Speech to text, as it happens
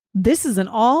This is an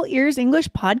All Ears English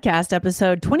podcast,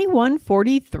 episode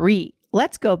 2143.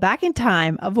 Let's go back in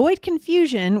time, avoid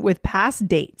confusion with past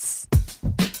dates.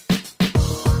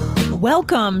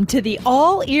 Welcome to the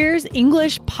All Ears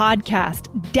English podcast,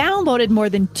 downloaded more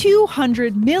than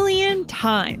 200 million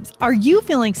times. Are you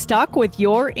feeling stuck with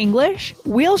your English?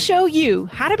 We'll show you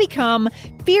how to become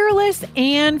fearless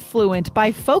and fluent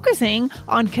by focusing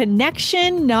on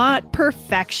connection, not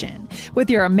perfection. With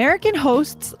your American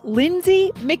hosts,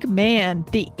 Lindsay McMahon,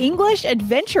 the English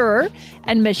adventurer,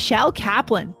 and Michelle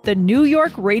Kaplan, the New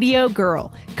York radio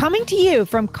girl, coming to you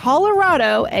from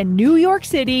Colorado and New York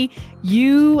City,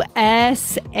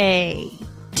 USA.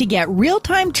 To get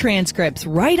real-time transcripts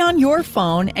right on your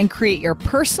phone and create your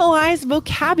personalized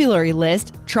vocabulary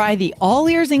list, try the All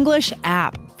Ears English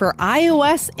app for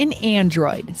iOS and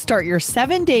Android. Start your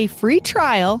 7-day free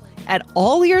trial at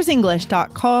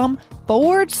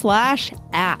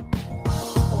allearsenglish.com/app.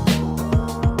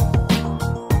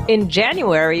 In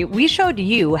January, we showed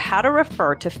you how to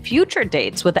refer to future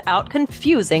dates without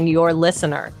confusing your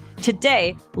listener.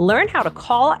 Today, learn how to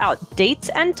call out dates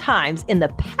and times in the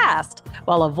past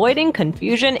while avoiding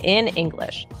confusion in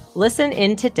English. Listen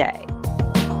in today.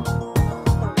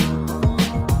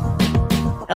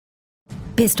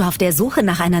 Bist du auf der Suche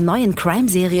nach einer neuen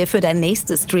Crime-Serie für dein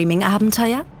nächstes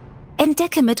Streaming-Abenteuer?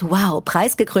 Entdecke mit Wow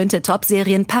preisgekrönte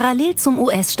Top-Serien parallel zum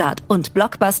US-Start und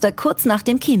Blockbuster kurz nach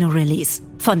dem Kino-Release.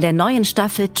 Von der neuen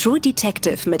Staffel True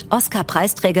Detective mit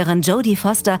Oscar-Preisträgerin Jodie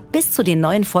Foster bis zu den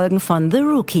neuen Folgen von The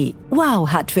Rookie.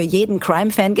 Wow hat für jeden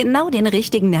Crime-Fan genau den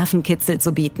richtigen Nervenkitzel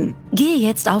zu bieten. Gehe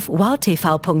jetzt auf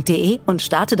wowtv.de und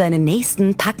starte deinen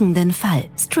nächsten packenden Fall.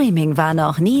 Streaming war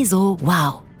noch nie so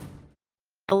wow.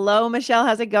 Hello, Michelle.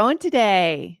 How's it going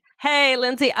today? Hey,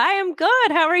 Lindsay, I am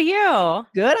good. How are you?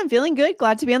 Good. I'm feeling good.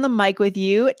 Glad to be on the mic with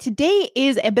you. Today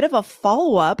is a bit of a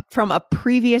follow-up from a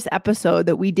previous episode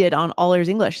that we did on All Ears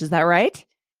English. Is that right?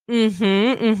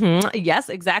 Yes,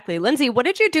 exactly. Lindsay, what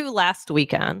did you do last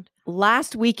weekend?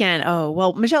 Last weekend. Oh,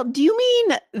 well, Michelle, do you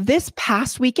mean this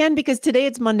past weekend? Because today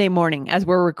it's Monday morning as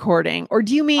we're recording. Or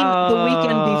do you mean the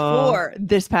weekend before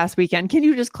this past weekend? Can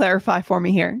you just clarify for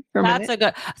me here for a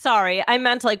minute? Sorry, I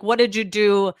meant what did you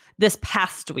do this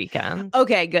past weekend?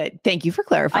 Okay, good. Thank you for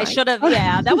clarifying. I should have,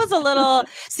 that was a little,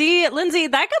 see, Lindsay,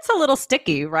 that gets a little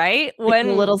sticky, right? A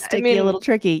little sticky, a little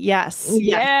tricky. Yes.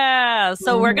 Yeah.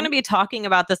 So we're going to be talking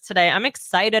about this today. I'm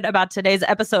excited about today's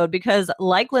episode because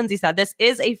like Lindsay said, this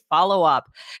is a follow-up.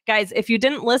 Guys, if you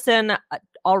didn't listen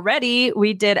already,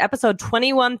 we did episode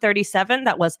 2137.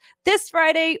 That was this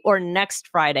Friday or next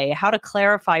Friday, how to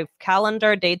clarify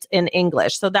calendar dates in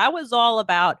English. So that was all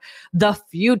about the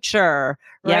future,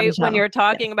 right? When you're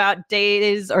talking about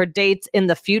days or dates in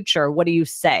the future, what do you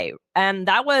say? And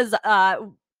that was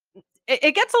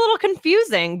it gets a little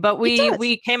confusing, but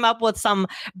we came up with some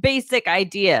basic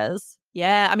ideas.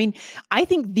 Yeah, I mean, I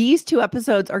think these two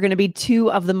episodes are going to be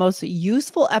two of the most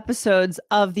useful episodes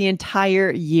of the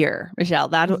entire year, Michelle.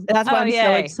 That's why I'm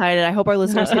so excited. I hope our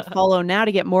listeners hit follow now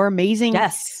to get more amazing,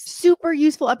 super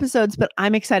useful episodes, but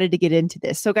I'm excited to get into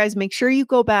this. So guys, make sure you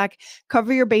go back,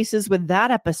 cover your bases with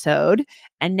that episode.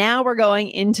 And now we're going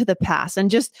into the past. And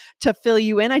just to fill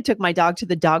you in, I took my dog to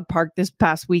the dog park this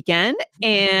past weekend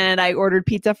and I ordered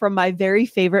pizza from my very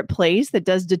favorite place that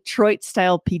does Detroit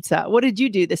style pizza. What did you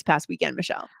do this past weekend,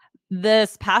 Michelle?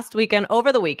 This past weekend,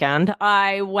 over the weekend,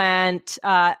 I went,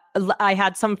 I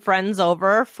had some friends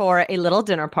over for a little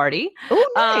dinner party.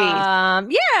 Oh,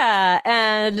 nice.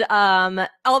 And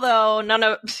although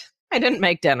I didn't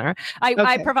make dinner.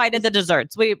 I provided the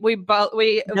desserts. We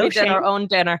did our own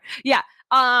dinner. Yeah.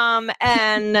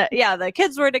 And the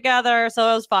kids were together,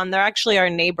 so it was fun. They're actually our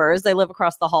neighbors. They live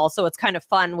across the hall, so it's kind of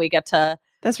fun. We get to.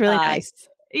 That's really nice.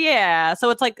 Yeah, so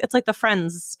it's like the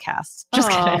Friends cast. Just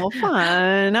kidding.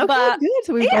 Fun. Okay, good.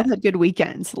 So we both had good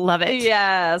weekends. Love it.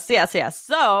 Yes.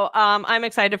 So I'm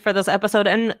excited for this episode.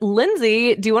 And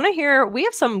Lindsay, do you want to hear? We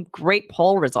have some great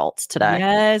poll results today.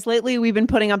 Yes, lately we've been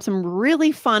putting up some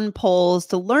really fun polls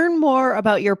to learn more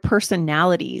about your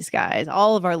personalities, guys,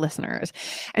 all of our listeners.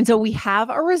 And so we have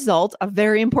a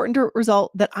very important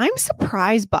result that I'm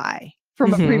surprised by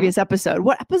from a previous episode.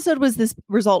 What episode was this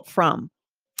result from?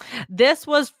 This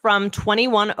was from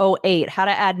 2108, how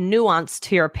to add nuance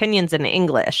to your opinions in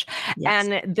English. Yes.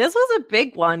 And this was a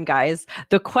big one, guys.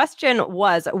 The question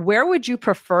was, where would you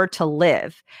prefer to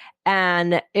live?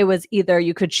 And it was either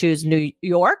you could choose New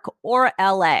York or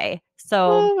LA. So,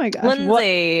 Oh my gosh.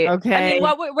 Lindsay, Okay. I mean,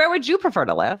 where would you prefer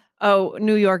to live? Oh,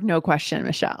 New York, no question,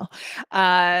 Michelle.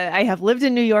 I have lived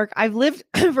in New York. I've lived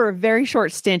for a very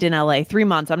short stint in LA, 3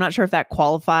 months. I'm not sure if that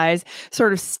qualifies,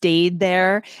 sort of stayed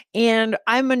there. And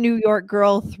I'm a New York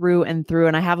girl through and through.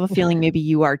 And I have a feeling maybe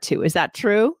you are too. Is that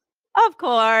true? Of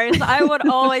course. I would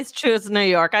always choose New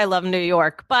York. I love New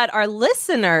York. But our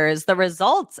listeners, the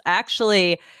results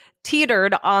actually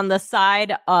teetered on the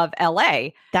side of LA.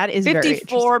 That is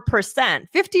 54%.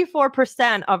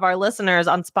 54% of our listeners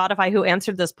on Spotify who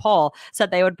answered this poll said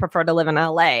they would prefer to live in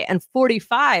LA, and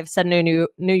 45 said New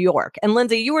York. And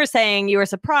Lindsay, you were saying you were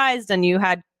surprised and you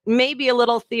had maybe a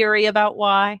little theory about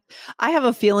why. I have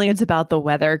a feeling it's about the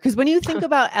weather, because when you think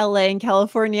about LA and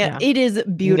California, it is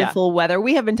beautiful weather.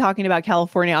 We have been talking about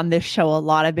California on this show a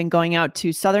lot. I've been going out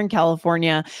to Southern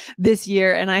California this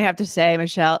year, and I have to say,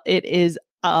 Michelle, it is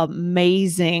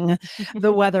amazing.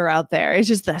 The weather out there. It's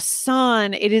just the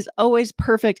sun. It is always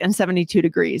perfect and 72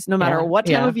 degrees, no matter what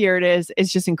time of year it is.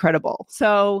 It's just incredible.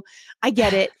 So I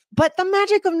get it. But the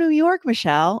magic of New York,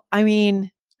 Michelle, I mean,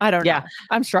 I don't know.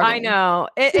 I'm struggling. I know.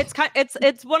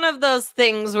 It's one of those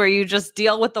things where you just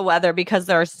deal with the weather because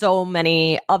there are so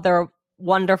many other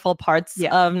wonderful parts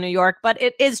of New York. But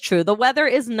it is true. The weather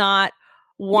is not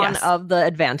one of the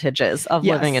advantages of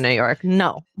living in New York.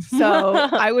 No. So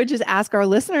I would just ask our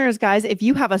listeners, guys, if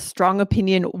you have a strong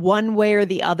opinion one way or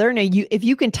the other. Now, if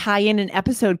you can tie in an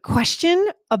episode question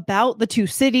about the two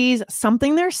cities,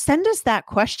 something there, send us that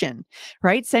question,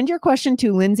 right? Send your question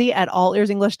to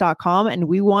Lindsay@allearsenglish.com, and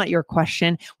we want your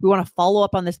question. We want to follow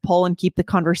up on this poll and keep the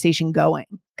conversation going.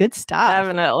 Good stuff.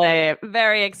 Definitely.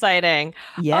 Very exciting.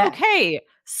 Yeah. Okay.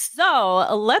 So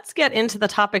let's get into the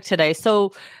topic today.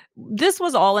 So this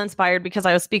was all inspired because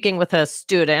I was speaking with a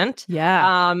student.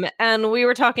 And we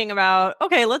were talking about,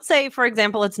 okay, let's say, for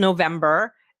example, it's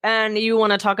November and you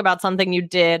want to talk about something you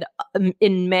did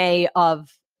in May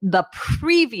of the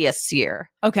previous year.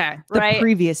 Okay. The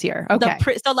previous year. Okay.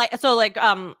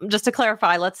 Just to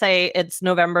clarify, let's say it's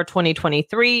November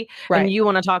 2023 and you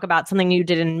want to talk about something you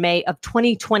did in May of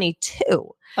 2022.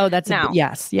 Oh, that's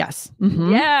yes.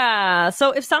 Mm-hmm. Yeah.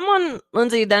 So if someone,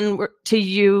 Lindsay, then to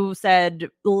you said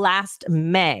last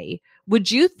May, would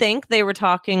you think they were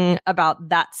talking about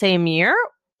that same year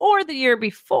or the year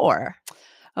before?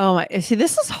 Oh, my. See,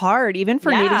 this is hard, even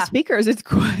for native speakers. It's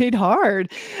quite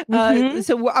hard.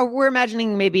 So we're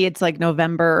imagining maybe it's like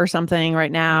November or something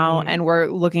right now, and we're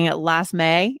looking at last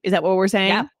May. Is that what we're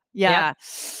saying? Yeah.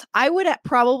 I would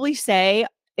probably say,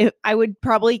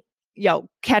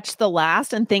 catch the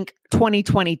last and think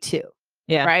 2022.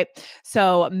 Yeah. Right.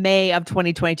 So May of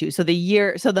 2022. So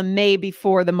the May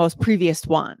before the most previous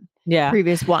one. Yeah.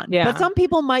 But some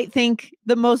people might think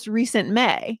the most recent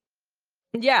May.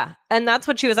 Yeah. And that's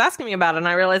what she was asking me about. And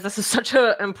I realized this is such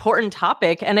an important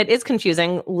topic and it is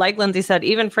confusing, like Lindsay said,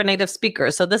 even for native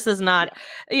speakers. So this is not,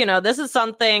 this is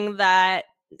something that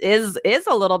is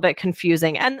a little bit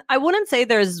confusing. And I wouldn't say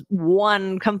there's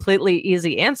one completely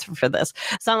easy answer for this.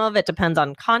 Some of it depends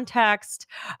on context.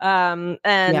 But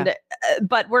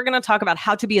we're going to talk about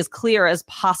how to be as clear as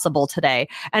possible today.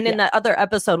 And in that other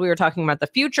episode, we were talking about the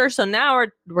future. So now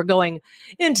we're going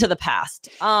into the past.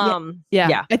 I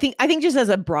think just as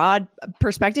a broad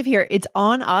perspective here, it's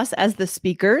on us as the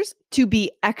speakers to be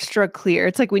extra clear.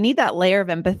 It's like we need that layer of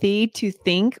empathy to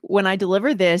think when I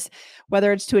deliver this,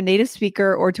 whether it's to a native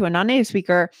speaker or to a non-native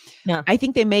speaker, I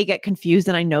think they may get confused,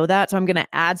 and I know that. So I'm going to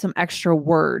add some extra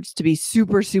words to be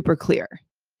super, super clear.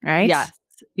 Right?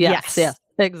 Yes,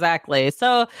 exactly.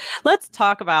 So let's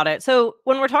talk about it. So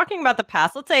when we're talking about the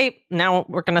past, let's say now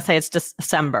we're going to say it's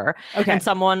December, and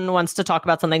someone wants to talk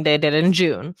about something they did in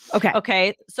June.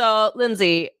 Okay. So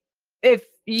Lindsay, if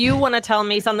you want to tell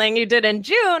me something you did in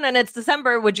June and it's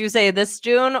December, would you say this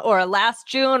June or last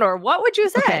June, or what would you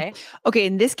say? Okay.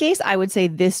 In this case, I would say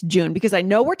this June, because I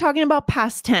know we're talking about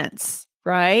past tense,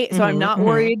 right? So I'm not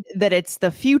worried that it's the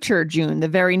future June, the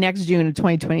very next June of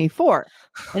 2024.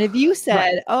 And if you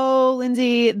said, oh,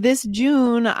 Lindsay, this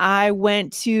June, I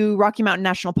went to Rocky Mountain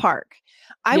National Park,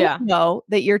 I would know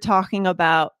that you're talking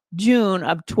about June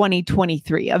of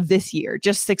 2023 of this year,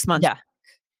 just 6 months.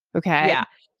 Okay.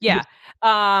 Yeah.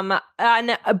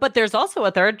 But there's also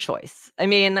a third choice. I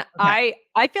mean, I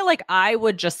feel like I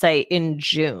would just say in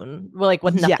June, like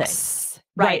with nothing. Yes.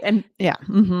 Right. And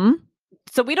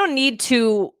so we don't need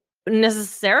to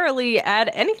necessarily add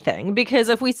anything, because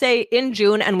if we say in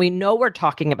June and we know we're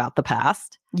talking about the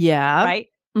past. Right.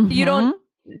 You don't,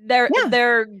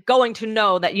 they're going to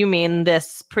know that you mean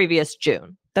this previous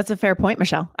June. That's a fair point,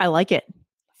 Michelle. I like it.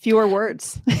 Fewer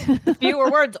words. Fewer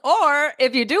words. Or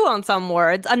if you do own some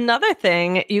words, another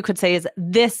thing you could say is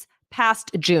this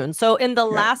past June. So in the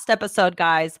last episode,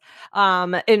 guys,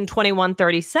 in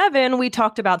 2137, we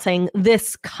talked about saying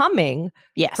this coming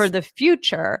for the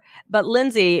future. But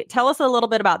Lindsay, tell us a little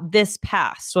bit about this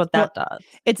past, what that does.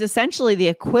 It's essentially the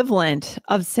equivalent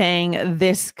of saying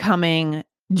this coming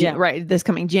right, this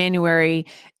coming January.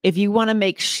 If you want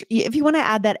to if you want to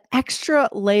add that extra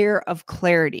layer of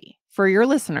clarity for your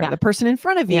listener, the person in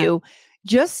front of you,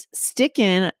 just stick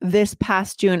in this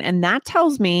past June. And that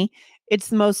tells me it's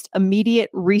the most immediate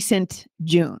recent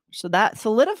June. So that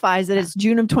solidifies that it's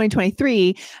June of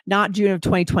 2023, not June of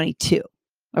 2022.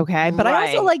 Okay. But I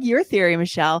also like your theory,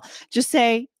 Michelle. Just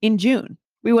say in June.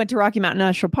 We went to Rocky Mountain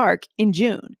National Park in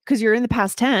June because you're in the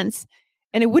past tense.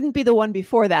 And it wouldn't be the one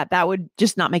before that. That would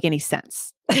just not make any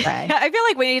sense. Okay? I feel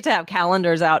like we need to have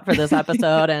calendars out for this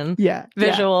episode and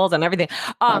visuals and everything.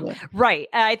 Right.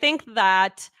 I think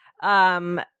that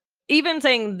even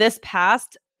saying this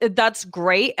past, that's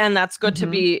great. And that's good to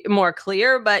be more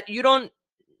clear, but you don't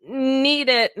need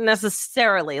it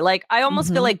necessarily. Like, I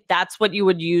almost feel like that's what you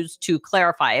would use to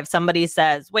clarify. If somebody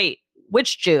says, wait,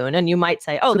 which June? And you might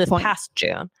say, oh, this past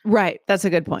June. Right. That's a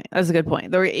good point.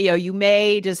 You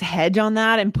may just hedge on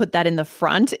that and put that in the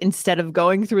front instead of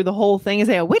going through the whole thing and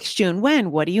say, oh, which June?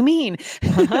 When? What do you mean?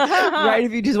 Right.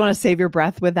 If you just want to save your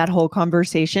breath with that whole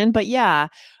conversation. But yeah,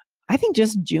 I think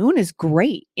just June is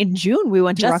great. In June, we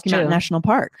went to Rocky Mountain National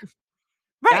Park.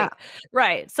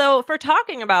 Right. So for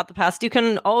talking about the past, you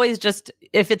can always just,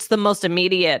 if it's the most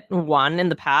immediate one in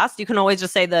the past, you can always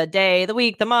just say the day, the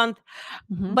week, the month.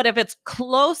 But if it's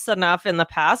close enough in the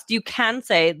past, you can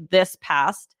say this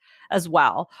past as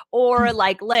well. Or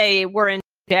like, we're in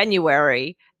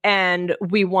January and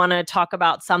we want to talk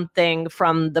about something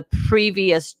from the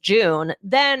previous June,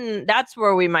 then that's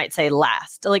where we might say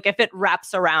last, like if it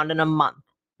wraps around in a month.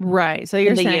 Right. So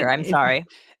you're saying, I'm sorry.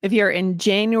 If you're in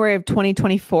January of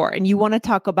 2024 and you want to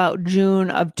talk about June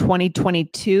of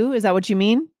 2022, is that what you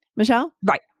mean, Michelle?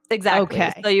 Right. Exactly.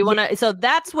 Okay. So you want to, so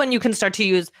that's when you can start to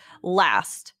use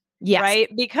last. Yes. Right.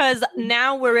 Because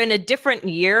now we're in a different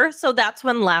year. So that's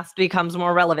when last becomes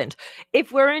more relevant.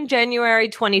 If we're in January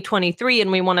 2023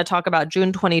 and we want to talk about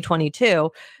June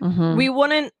 2022, we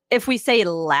wouldn't, if we say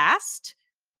last,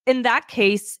 in that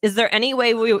case, is there any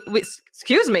way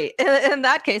excuse me, in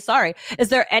that case, sorry, is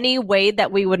there any way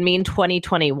that we would mean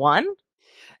 2021?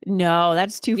 No,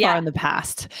 that's too far in the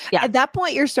past. At that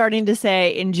point, you're starting to say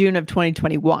in June of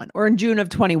 2021 or in June of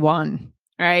 21,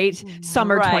 right?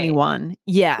 Summer 21.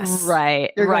 Yes.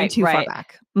 Right. You're going too far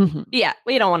back. Yeah.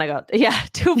 We don't want to go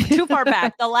too far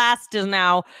back. The last is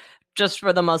now just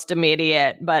for the most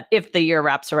immediate, but if the year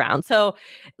wraps around. So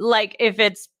like if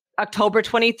it's October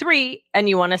 23 and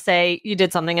you want to say you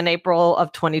did something in April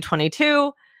of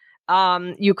 2022,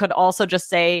 you could also just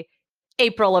say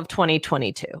April of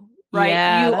 2022, right?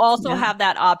 Yeah, you also have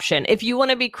that option. If you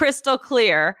want to be crystal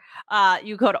clear,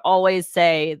 you could always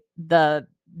say the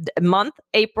month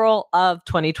April of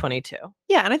 2022.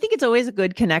 Yeah, and I think it's always a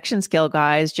good connection skill,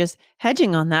 guys, just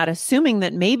hedging on that, assuming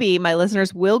that maybe my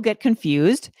listeners will get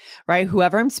confused, right?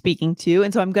 Whoever I'm speaking to.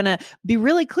 And so I'm going to be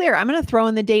really clear. I'm going to throw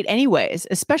in the date anyways,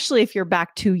 especially if you're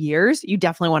back 2 years. You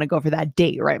definitely want to go for that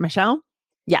date, right, Michelle?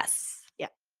 Yes. Yeah.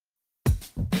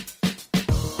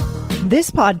 This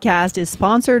podcast is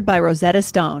sponsored by Rosetta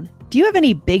Stone. Do you have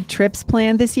any big trips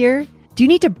planned this year? Do you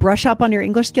need to brush up on your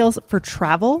English skills for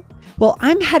travel? Well,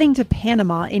 I'm heading to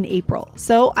Panama in April.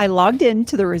 So I logged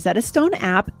into the Rosetta Stone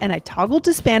app and I toggled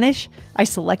to Spanish. I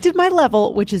selected my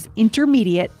level, which is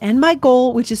intermediate, and my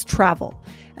goal, which is travel.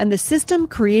 And the system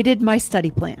created my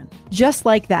study plan, just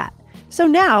like that. So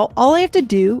now all I have to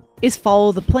do is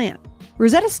follow the plan.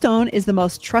 Rosetta Stone is the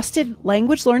most trusted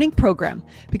language learning program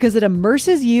because it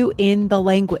immerses you in the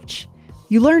language.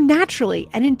 You learn naturally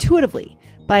and intuitively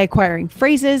by acquiring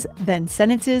phrases, then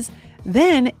sentences.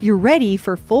 Then you're ready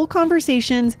for full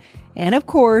conversations and, of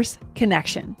course,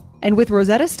 connection. And with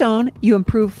Rosetta Stone, you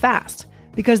improve fast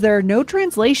because there are no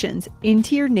translations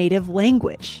into your native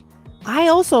language. I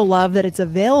also love that it's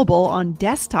available on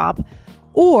desktop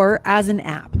or as an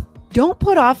app. Don't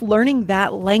put off learning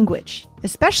that language,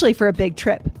 especially for a big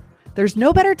trip. There's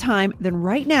no better time than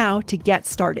right now to get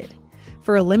started.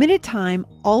 For a limited time,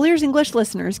 All Ears English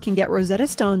listeners can get Rosetta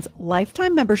Stone's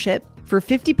lifetime membership for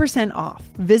 50% off.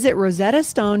 Visit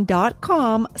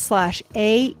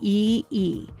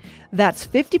rosettastone.com/AEE. That's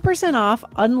 50% off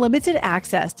unlimited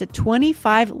access to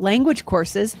 25 language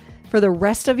courses for the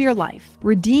rest of your life.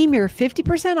 Redeem your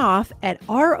 50% off at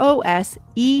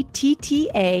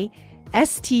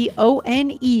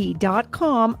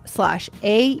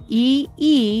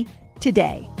rosettastone.com/AEE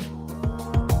today.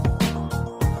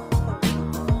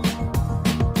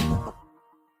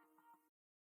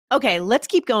 Okay, let's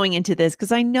keep going into this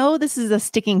because I know this is a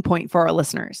sticking point for our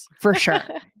listeners, for sure.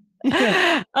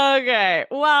 Okay.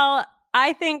 Well,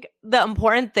 I think the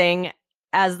important thing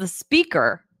as the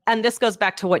speaker, and this goes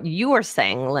back to what you were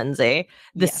saying, Lindsay,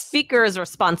 the speaker's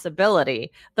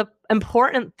responsibility. The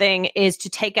important thing is to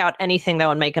take out anything that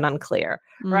would make it unclear,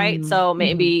 right? So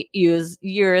maybe use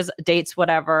years, dates,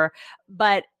 whatever,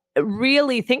 but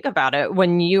really think about it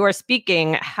when you are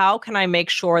speaking. How can I make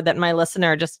sure that my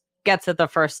listener just gets it the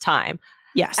first time?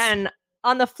 Yes. And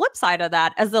on the flip side of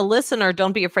that, as a listener,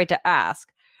 don't be afraid to ask.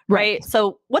 Right.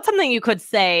 So what's something you could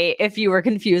say if you were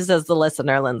confused as the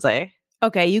listener, Lindsay?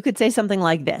 Okay. You could say something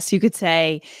like this. You could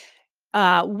say,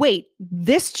 wait,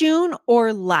 this June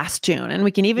or last June? And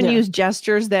we can even use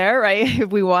gestures there, right?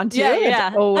 If we want to. Yeah.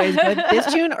 It's always good.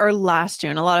 This June or last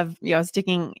June? A lot of,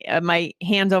 sticking my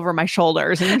hands over my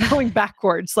shoulders and going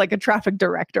backwards like a traffic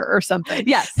director or something.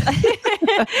 Yes.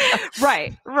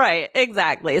 Right.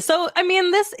 Exactly. So, I mean,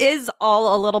 this is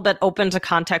all a little bit open to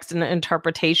context and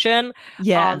interpretation.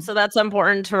 Yeah. So that's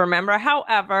important to remember.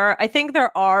 However, I think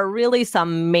there are really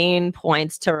some main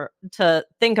points to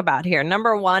think about here.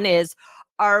 Number one is,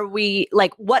 are we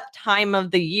like, what time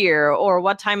of the year or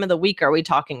what time of the week are we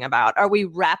talking about? Are we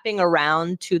wrapping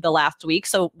around to the last week?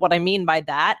 So what I mean by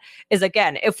that is,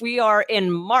 again, if we are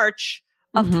in March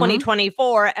of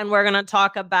 2024 and we're going to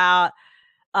talk about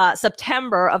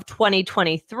September of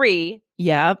 2023,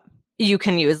 you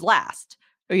can use last.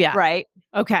 Yeah. Right.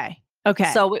 Okay.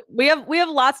 So we have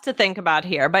lots to think about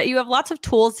here, but you have lots of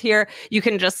tools here. You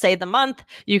can just say the month.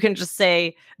 You can just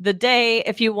say the day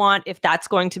if you want, if that's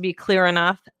going to be clear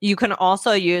enough. You can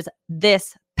also use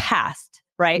this past,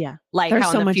 right? Yeah. Like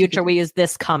how in the future we use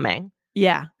this coming.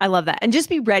 Yeah, I love that. And just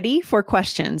be ready for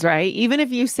questions, right? Even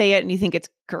if you say it and you think it's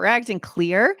correct and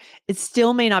clear, it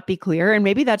still may not be clear. And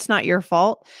maybe that's not your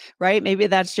fault, right? Maybe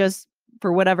that's just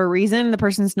for whatever reason, the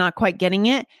person's not quite getting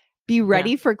it. Be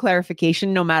ready for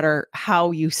clarification no matter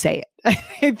how you say it.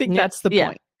 I think that's the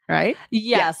point, right?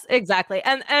 Yes, exactly.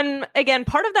 And again,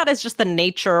 part of that is just the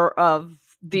nature of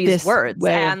these this words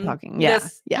way and of talking.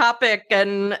 This topic,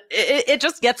 and it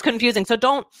just gets confusing. So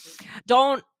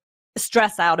don't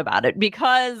stress out about it,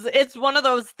 because it's one of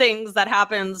those things that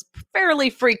happens fairly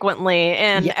frequently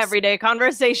in everyday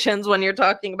conversations when you're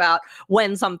talking about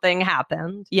when something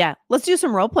happened. Yeah. Let's do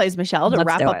some role plays, Michelle, to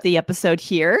wrap up the episode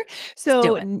here.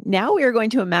 So now we are going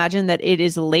to imagine that it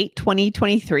is late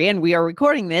 2023 and we are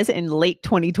recording this in late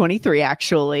 2023,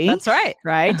 actually. That's right.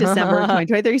 Right. December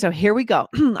 2023. So here we go.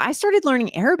 I started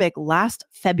learning Arabic last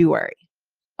February.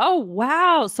 Oh,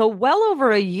 wow. So well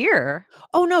over a year.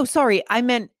 Oh, no, sorry. I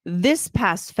meant this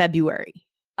past February.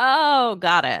 Oh,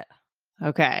 got it.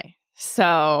 Okay.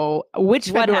 So which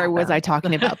February was I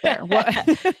talking about there?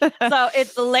 So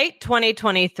it's late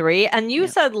 2023 and you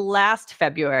said last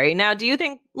February. Now,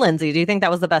 Lindsay, do you think that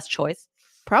was the best choice?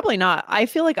 Probably not. I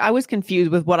feel like I was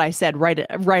confused with what I said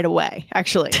right away,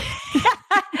 actually.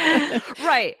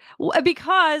 Right.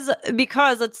 Because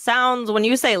it sounds, when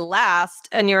you say last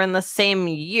and you're in the same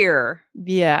year.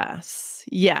 Yes.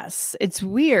 It's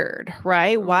weird,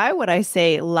 right? Why would I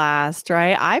say last,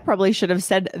 right? I probably should have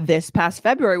said this past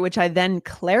February, which I then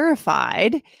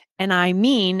clarified. And I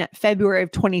mean February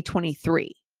of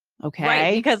 2023. Okay.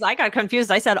 Right. Because I got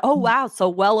confused. I said, oh, wow. So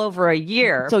well over a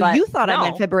year. So you thought I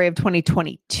meant February of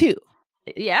 2022.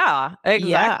 Yeah,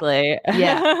 exactly.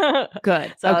 Yeah.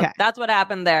 Good. So that's what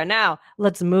happened there. Now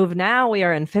let's move. Now we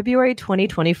are in February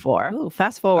 2024. Oh,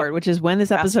 fast forward, which is when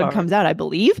this episode comes out, I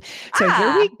believe. So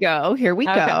here we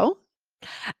go.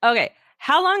 Okay.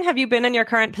 How long have you been in your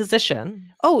current position?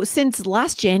 Oh, since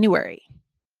last January.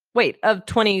 Wait, of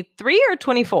 23 or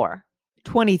 24?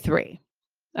 23.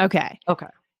 Okay. Okay.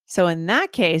 So in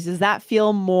that case, does that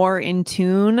feel more in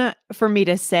tune for me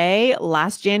to say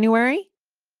last January?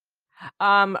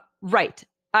 Right.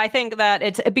 I think that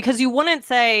it's because you wouldn't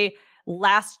say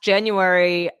last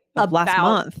January last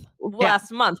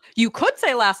month. You could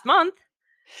say last month.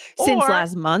 Since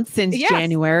last month, since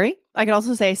January. I could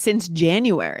also say since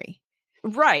January.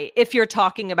 Right. If you're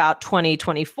talking about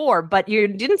 2024, but you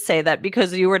didn't say that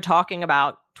because you were talking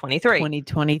about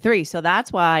 2023. So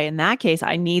that's why in that case,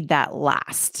 I need that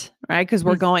last, right? Because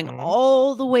we're going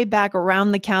all the way back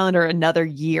around the calendar another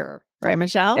year. Right,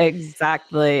 Michelle?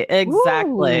 Exactly. I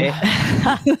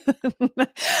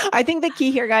think the key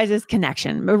here, guys, is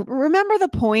connection. Remember the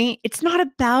point. It's not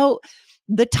about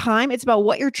the time. It's about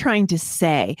what you're trying to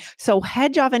say. So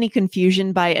hedge off any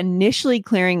confusion by initially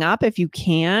clearing up if you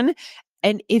can.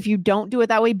 And if you don't do it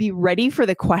that way, be ready for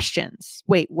the questions.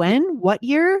 Wait, when? What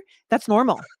year? That's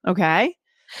normal. Okay.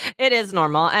 It is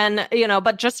normal. And,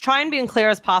 but just try and be as clear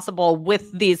as possible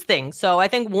with these things. So I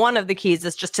think one of the keys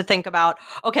is just to think about,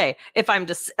 okay, if I'm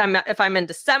in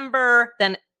December,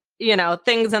 then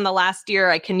things in the last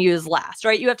year I can use last,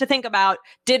 right? You have to think about,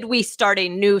 did we start a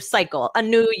new cycle, a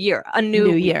new year, a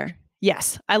new year?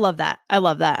 Yes. I love that. I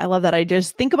love that. I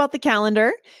just think about the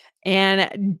calendar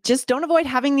and just don't avoid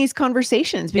having these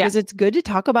conversations because it's good to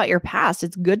talk about your past.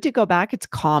 It's good to go back. It's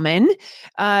common.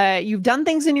 You've done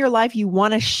things in your life. You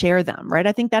want to share them, right?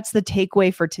 I think that's the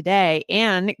takeaway for today.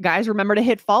 And guys, remember to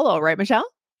hit follow, right, Michelle?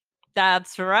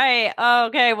 That's right.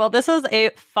 Okay. Well, this is a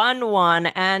fun one.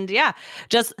 And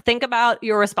just think about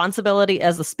your responsibility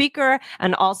as a speaker.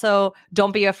 And also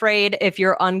don't be afraid if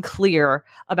you're unclear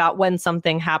about when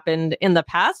something happened in the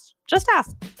past. Just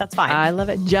ask. That's fine. I love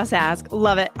it. Just ask.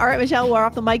 Love it. All right, Michelle, we're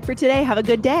off the mic for today. Have a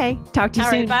good day. Talk to you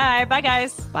soon. Right, bye. Bye,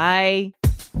 guys. Bye.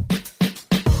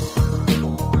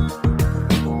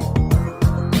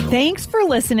 Thanks for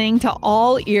listening to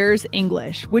All Ears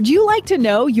English. Would you like to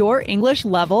know your English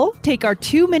level? Take our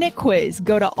 2-minute quiz.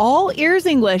 Go to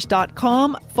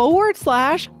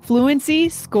allearsenglish.com/fluency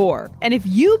score. And if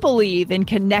you believe in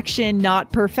connection,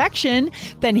 not perfection,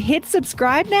 then hit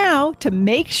subscribe now to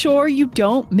make sure you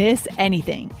don't miss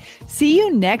anything. See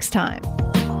you next time.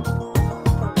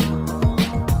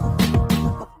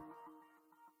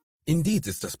 Indeed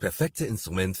ist das perfekte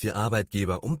Instrument für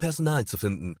Arbeitgeber, um Personal zu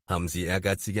finden. Haben Sie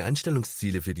ehrgeizige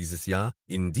Einstellungsziele für dieses Jahr?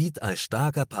 Indeed als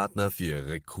starker Partner für Ihr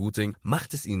Recruiting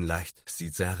macht es Ihnen leicht,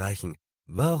 sie zu erreichen.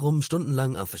 Warum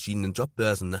stundenlang auf verschiedenen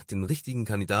Jobbörsen nach den richtigen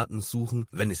Kandidaten suchen,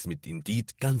 wenn es mit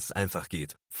Indeed ganz einfach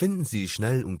geht? Finden Sie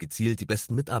schnell und gezielt die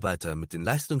besten Mitarbeiter mit den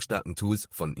leistungsstarken Tools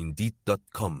von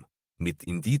Indeed.com. Mit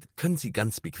Indeed können Sie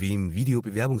ganz bequem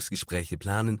Videobewerbungsgespräche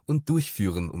planen und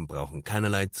durchführen und brauchen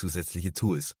keinerlei zusätzliche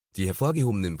Tools. Die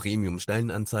hervorgehobenen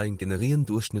Premium-Stellenanzeigen generieren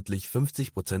durchschnittlich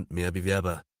 50% mehr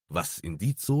Bewerber. Was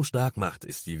Indeed so stark macht,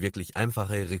 ist die wirklich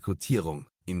einfache Rekrutierung.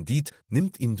 Indeed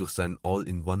nimmt Ihnen durch seinen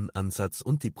All-in-One-Ansatz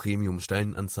und die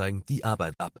Premium-Stellenanzeigen die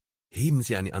Arbeit ab. Heben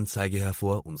Sie eine Anzeige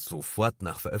hervor und sofort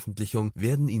nach Veröffentlichung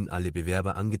werden Ihnen alle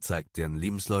Bewerber angezeigt, deren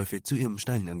Lebensläufe zu Ihrem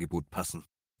Stellenangebot passen.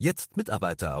 Jetzt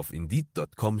Mitarbeiter auf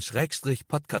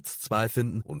Indeed.com/Podcast2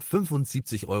 finden und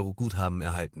 75 € Guthaben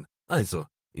erhalten. Also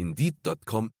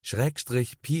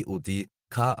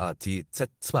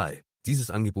Indeed.com/PODKATZ2. Dieses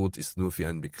Angebot ist nur für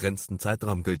einen begrenzten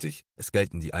Zeitraum gültig. Es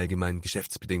gelten die allgemeinen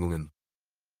Geschäftsbedingungen.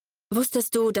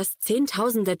 Wusstest du, dass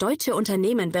Zehntausende deutsche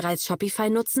Unternehmen bereits Shopify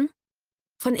nutzen?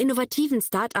 Von innovativen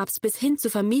Startups bis hin zu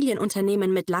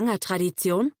Familienunternehmen mit langer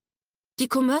Tradition? Die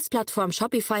Commerce-Plattform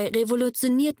Shopify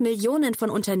revolutioniert Millionen von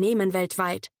Unternehmen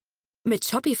weltweit. Mit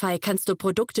Shopify kannst du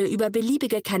Produkte über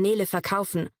beliebige Kanäle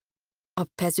verkaufen. Ob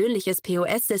persönliches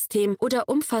POS-System oder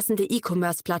umfassende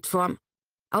E-Commerce-Plattform.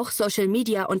 Auch Social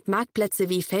Media und Marktplätze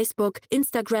wie Facebook,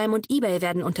 Instagram und eBay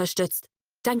werden unterstützt.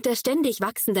 Dank der ständig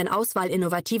wachsenden Auswahl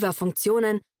innovativer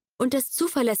Funktionen und des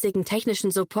zuverlässigen technischen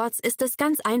Supports ist es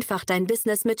ganz einfach, dein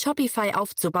Business mit Shopify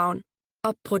aufzubauen.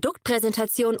 Ob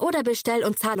Produktpräsentation oder Bestell-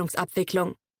 und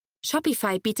Zahlungsabwicklung.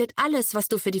 Shopify bietet alles, was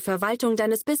du für die Verwaltung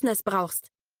deines Business brauchst.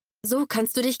 So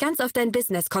kannst du dich ganz auf dein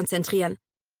Business konzentrieren.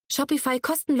 Shopify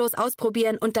kostenlos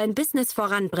ausprobieren und dein Business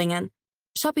voranbringen.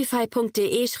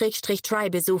 Shopify.de/try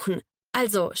besuchen.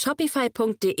 Also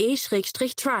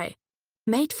shopify.de/try.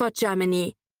 Made for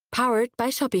Germany. Powered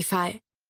by Shopify.